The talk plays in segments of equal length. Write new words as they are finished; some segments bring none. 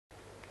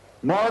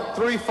Mark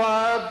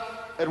 3:5,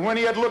 and when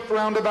he had looked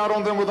round about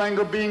on them with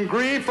anger, being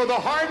grieved for the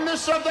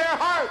hardness of their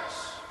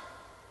hearts.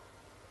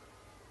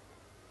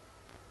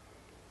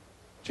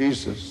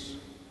 Jesus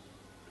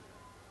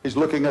is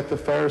looking at the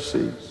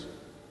Pharisees,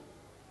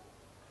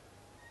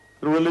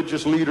 the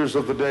religious leaders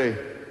of the day,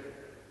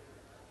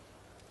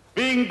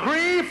 being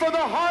grieved for the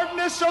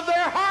hardness of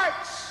their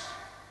hearts.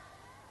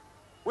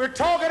 We're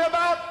talking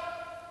about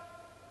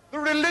the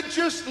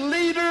religious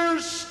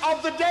leaders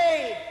of the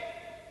day.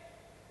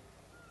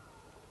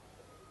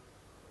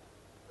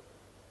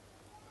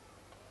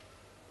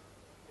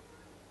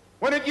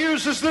 When it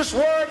uses this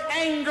word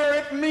anger,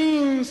 it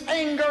means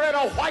anger at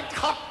a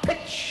white-hot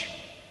pitch.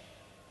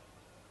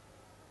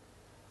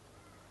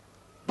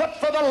 But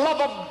for the love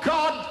of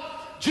God,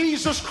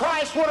 Jesus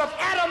Christ would have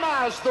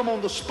atomized them on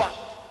the spot.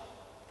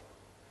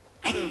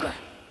 Anger.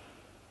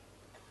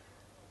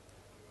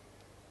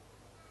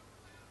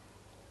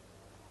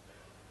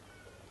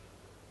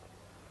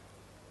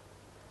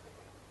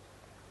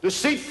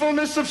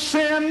 Deceitfulness of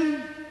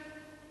sin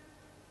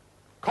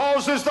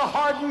causes the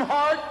hardened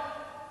heart.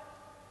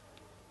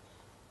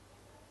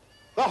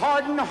 The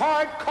hardened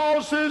heart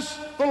causes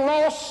the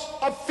loss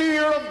of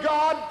fear of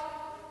God.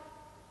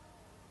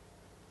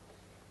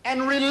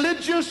 And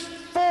religious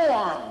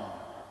form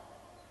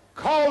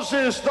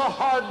causes the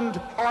hardened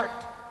heart.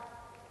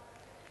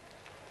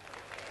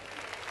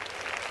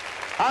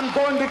 I'm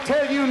going to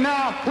tell you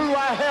now who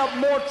I have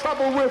more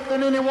trouble with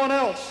than anyone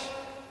else.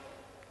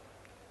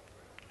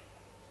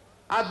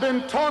 I've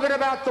been talking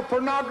about the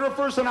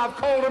pornographers, and I've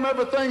called them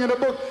everything in the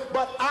book,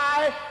 but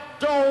I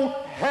don't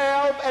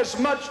have as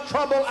much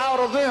trouble out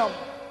of them,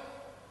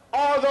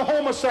 or the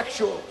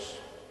homosexuals,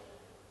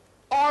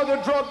 or the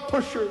drug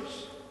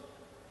pushers,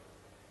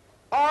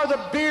 or the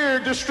beer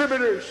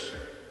distributors,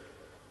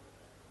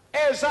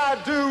 as I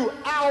do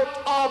out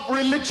of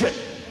religion.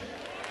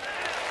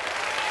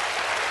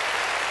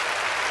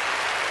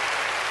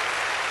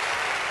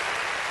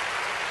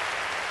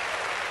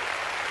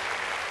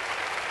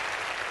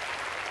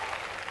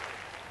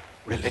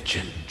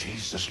 Religion,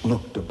 Jesus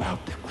looked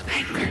about them with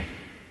anger.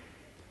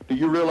 Do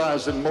you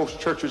realize in most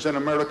churches in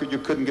America you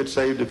couldn't get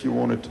saved if you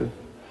wanted to?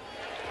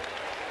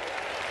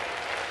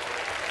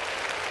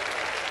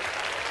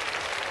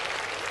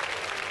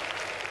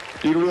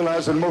 Do you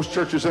realize in most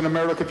churches in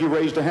America if you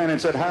raised a hand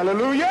and said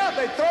hallelujah,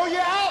 they throw you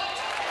out?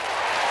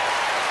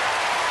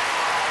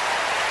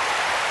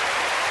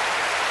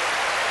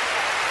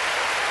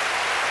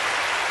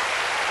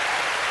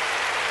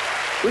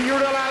 Do you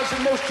realize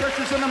in most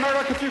churches in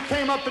America, if you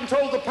came up and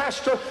told the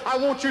pastor, I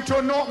want you to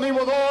anoint me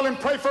with oil and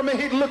pray for me,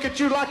 he'd look at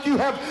you like you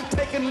have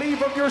taken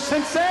leave of your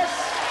senses?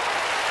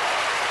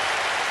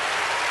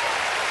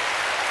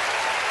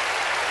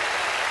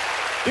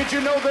 Did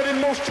you know that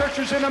in most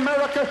churches in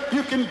America,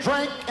 you can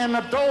drink and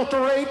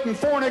adulterate and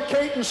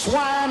fornicate and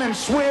swine and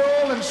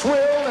swill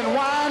and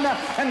whine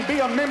and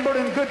be a member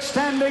in good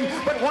standing,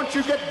 but once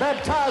you get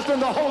baptized in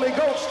the Holy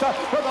Ghost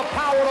with the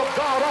power of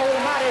God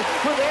Almighty,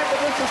 with the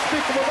evidence of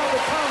speaking with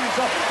other tongues,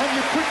 and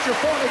you quit your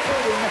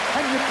fornicating,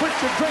 and you quit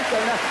your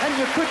drinking, and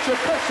you quit your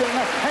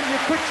cursing, and you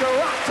quit your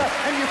rot,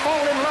 and you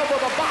fall in love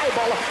with the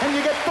Bible, and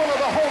you get full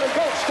of the Holy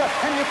Ghost,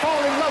 and you fall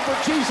in love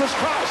with Jesus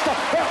Christ,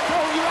 they'll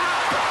throw you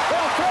out.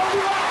 They'll throw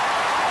you out.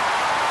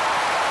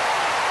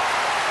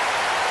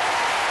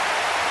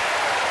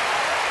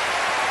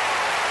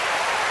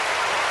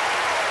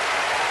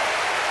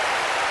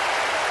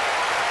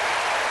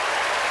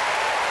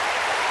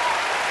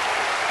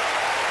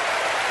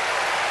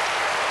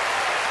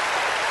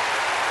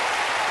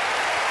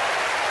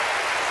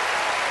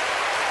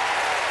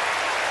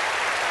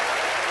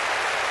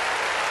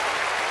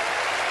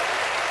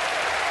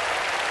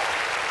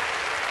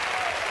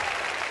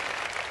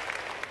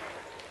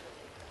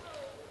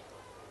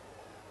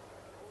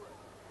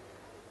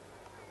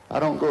 I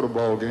don't go to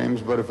ball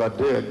games, but if I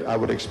did, I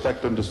would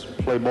expect them to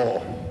play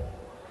ball.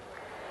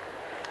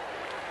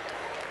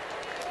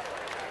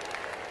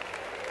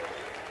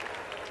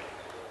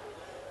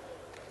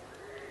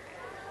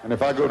 And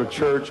if I go to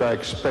church, I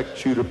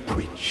expect you to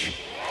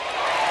preach.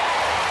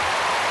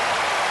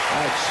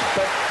 I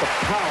expect the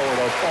power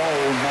of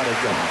Almighty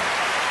God.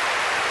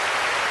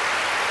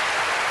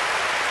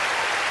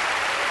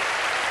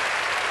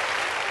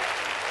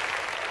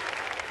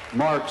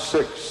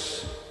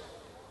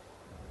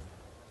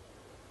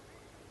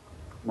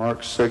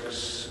 Mark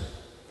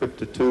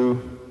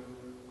 6:52.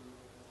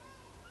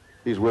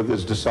 He's with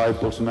his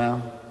disciples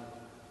now.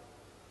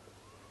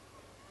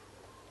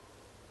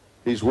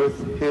 He's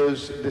with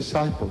his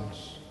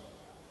disciples.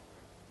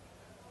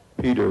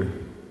 Peter,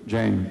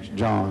 James,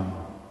 John,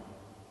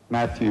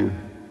 Matthew,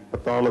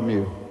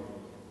 Bartholomew,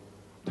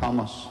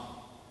 Thomas.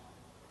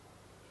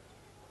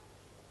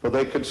 For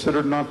they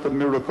considered not the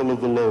miracle of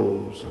the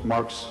loaves.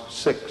 Mark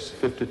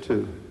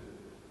 6:52.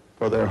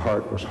 For their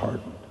heart was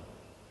hardened.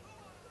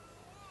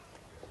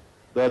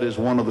 That is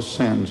one of the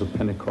sins of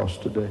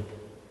Pentecost today.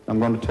 I'm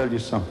going to tell you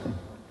something.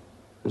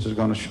 This is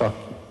going to shock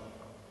you.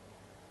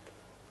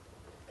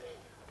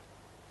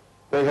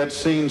 They had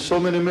seen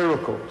so many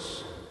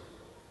miracles.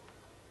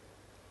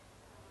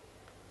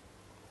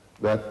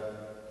 that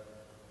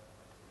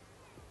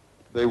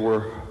they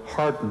were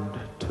hardened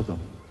to them.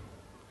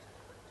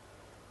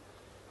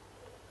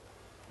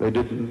 They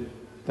didn't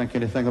think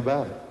anything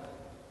about it.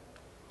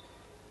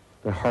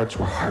 Their hearts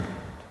were hardened.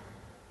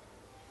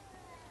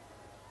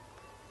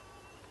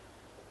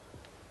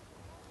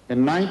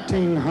 In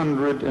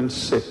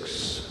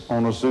 1906,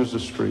 on Azusa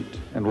Street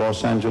in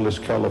Los Angeles,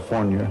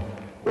 California,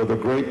 where the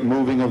great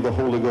moving of the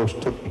Holy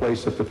Ghost took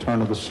place at the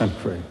turn of the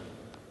century,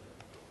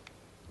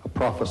 a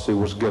prophecy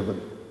was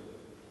given.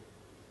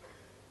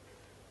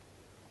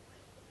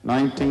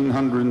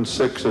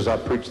 1906, as I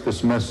preached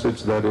this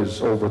message, that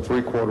is over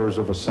 3/4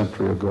 of a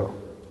century ago.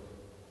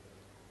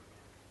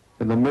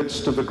 In the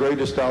midst of the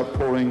greatest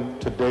outpouring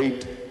to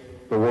date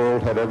the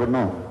world had ever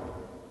known,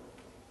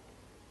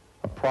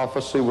 a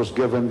prophecy was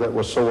given that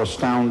was so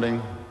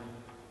astounding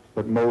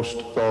that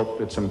most thought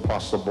it's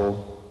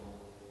impossible.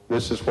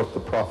 This is what the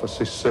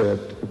prophecy said.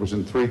 It was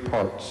in 3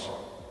 parts.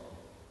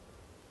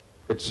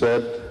 It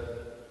said,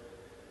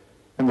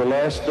 in the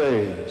last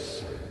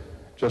days,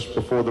 just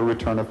before the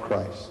return of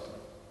Christ,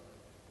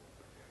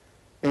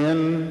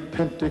 in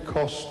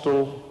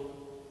Pentecostal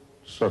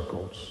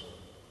circles,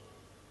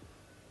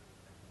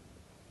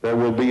 there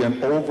will be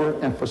an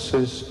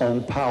overemphasis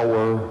on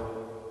power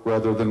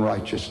rather than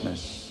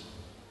righteousness.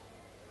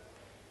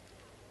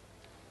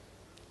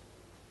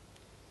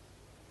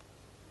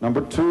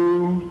 Number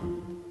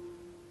 2,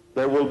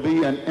 there will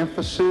be an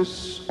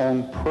emphasis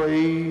on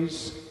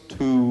praise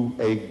to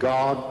a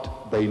God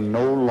they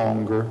no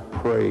longer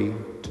pray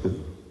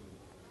to.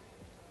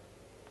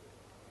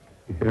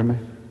 You hear me?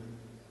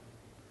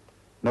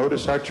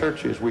 Notice our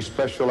churches, we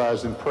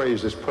specialize in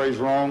praise. Is praise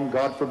wrong?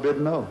 God forbid,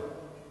 no.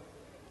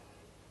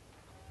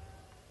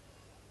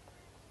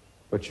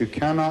 But you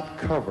cannot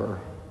cover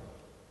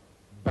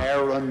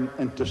barren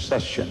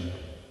intercession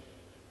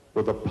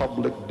with a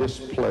public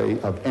display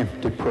of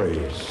empty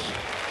praise.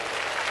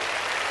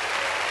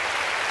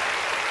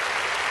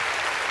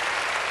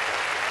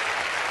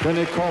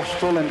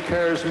 Pentecostal and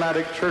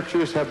charismatic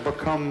churches have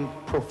become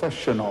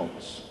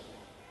professionals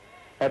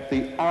at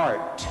the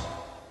art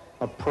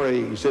of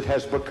praise. It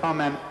has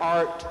become an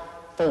art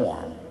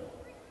form.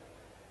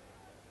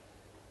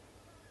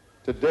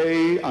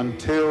 Today,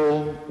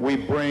 until we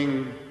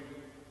bring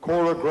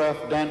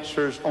choreographed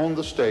dancers on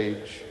the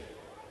stage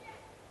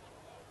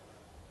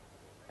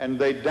and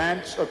they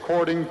dance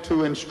according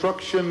to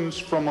instructions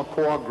from a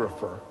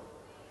choreographer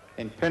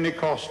in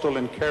Pentecostal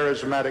and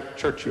charismatic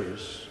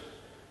churches,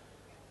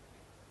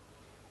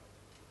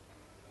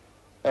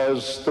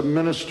 as the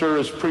minister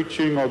is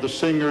preaching or the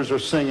singers are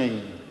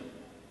singing,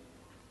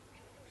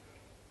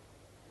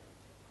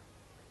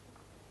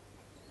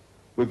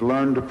 we've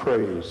learned to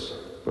praise,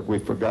 but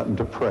we've forgotten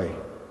to pray.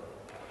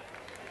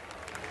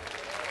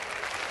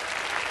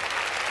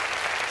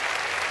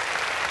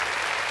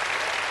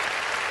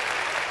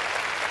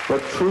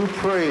 But true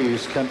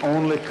praise can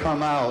only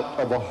come out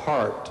of a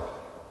heart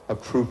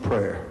of true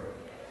prayer.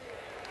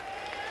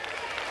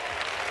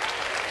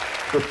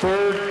 The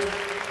third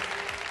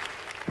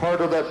part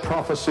of that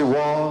prophecy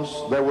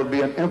was there would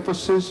be an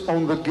emphasis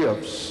on the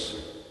gifts.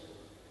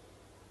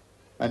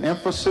 An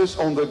emphasis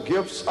on the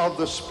gifts of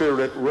the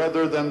Spirit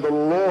rather than the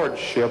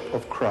lordship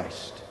of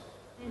Christ.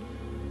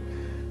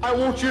 I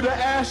want you to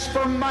ask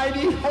for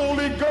mighty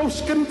Holy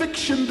Ghost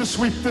conviction to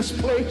sweep this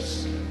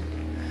place.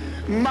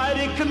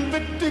 Mighty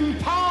convicting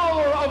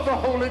power of the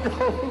Holy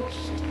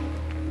Ghost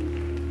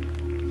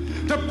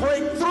to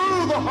break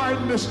through the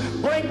hardness,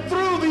 break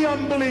through the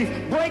unbelief,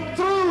 break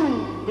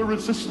through the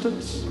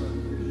resistance.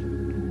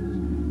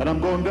 And I'm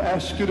going to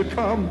ask you to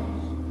come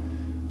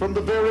from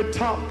the very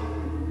top,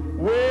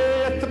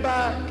 way at the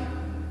back.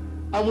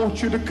 I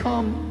want you to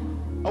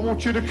come. I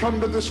want you to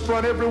come to this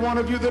front. Every one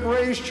of you that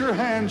raised your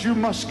hands, you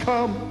must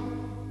come.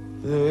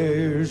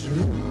 There's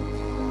room.